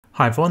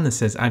Hi everyone,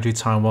 this is Andrew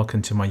Tsai and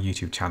welcome to my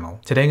YouTube channel.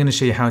 Today I'm going to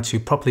show you how to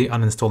properly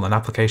uninstall an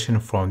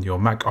application from your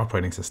Mac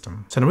operating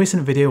system. So in a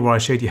recent video where I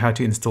showed you how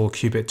to install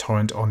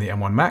qBittorrent on the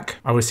M1 Mac,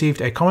 I received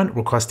a comment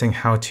requesting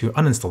how to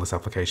uninstall this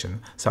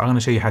application. So I'm going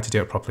to show you how to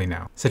do it properly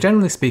now. So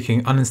generally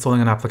speaking,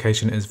 uninstalling an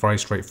application is very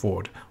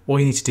straightforward. All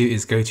you need to do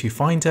is go to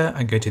Finder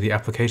and go to the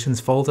Applications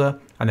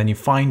folder, and then you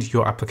find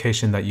your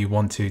application that you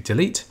want to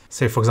delete.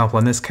 So for example,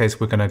 in this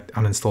case, we're going to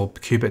uninstall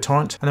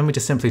qBittorrent, and then we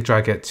just simply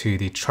drag it to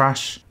the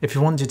trash. If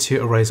you wanted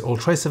to erase all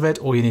trace of it,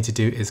 all you need to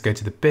do is go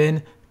to the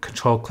bin,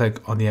 control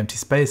click on the empty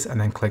space and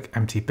then click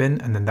empty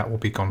bin, and then that will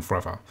be gone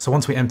forever. So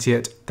once we empty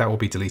it, that will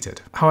be deleted.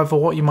 However,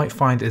 what you might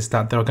find is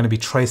that there are going to be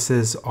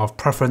traces of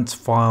preference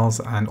files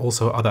and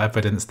also other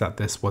evidence that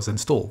this was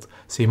installed.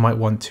 So you might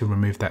want to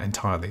remove that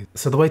entirely.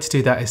 So the way to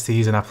do that is to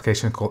use an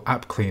application called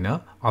App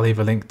Cleaner. I'll leave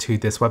a link to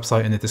this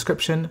website in the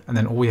description, and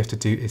then all we have to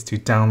do is to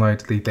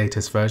download the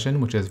latest version,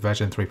 which is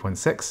version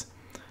 3.6.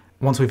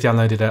 Once we've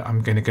downloaded it,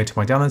 I'm going to go to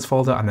my downloads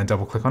folder and then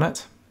double click on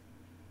it,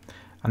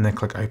 and then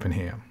click open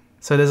here.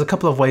 So there's a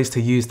couple of ways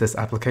to use this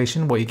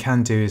application. What you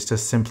can do is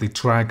just simply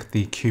drag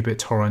the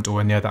qBittorrent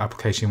or any other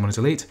application you want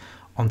to delete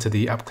onto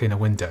the App Cleaner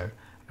window.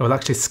 It will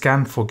actually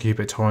scan for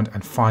qBittorrent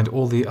and find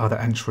all the other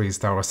entries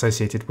that are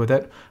associated with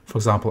it. For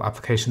example,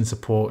 application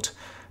support,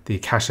 the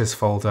caches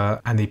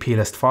folder, and the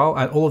plist file,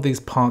 and all of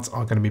these parts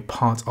are going to be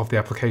part of the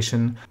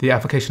application. The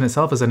application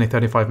itself is only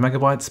 35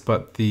 megabytes,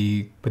 but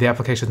the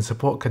application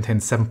support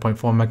contains 7.4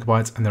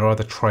 megabytes, and there are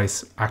other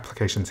trace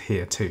applications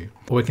here too.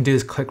 What we can do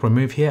is click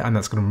remove here, and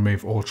that's going to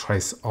remove all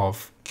trace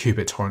of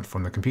qBittorrent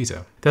from the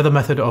computer. The other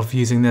method of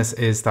using this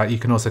is that you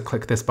can also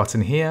click this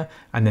button here,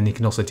 and then you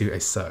can also do a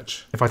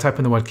search. If I type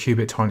in the word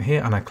qBittorrent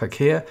here and I click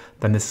here,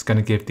 then this is going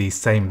to give the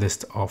same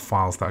list of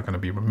files that are going to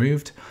be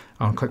removed.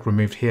 I'll click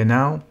removed here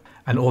now,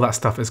 and all that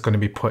stuff is going to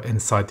be put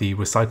inside the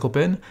recycle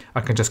bin.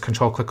 I can just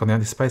control click on the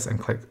empty space and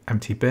click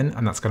empty bin,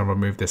 and that's going to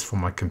remove this from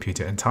my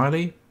computer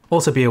entirely.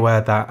 Also be aware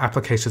that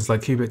applications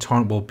like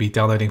qBittorrent will be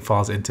downloading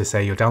files into,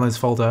 say, your downloads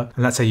folder,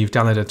 and let's say you've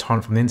downloaded a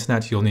torrent from the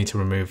internet, you'll need to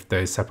remove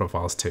those separate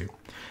files too.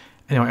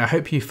 Anyway, I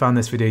hope you found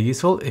this video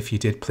useful. If you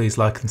did, please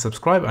like and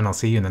subscribe, and I'll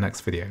see you in the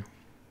next video.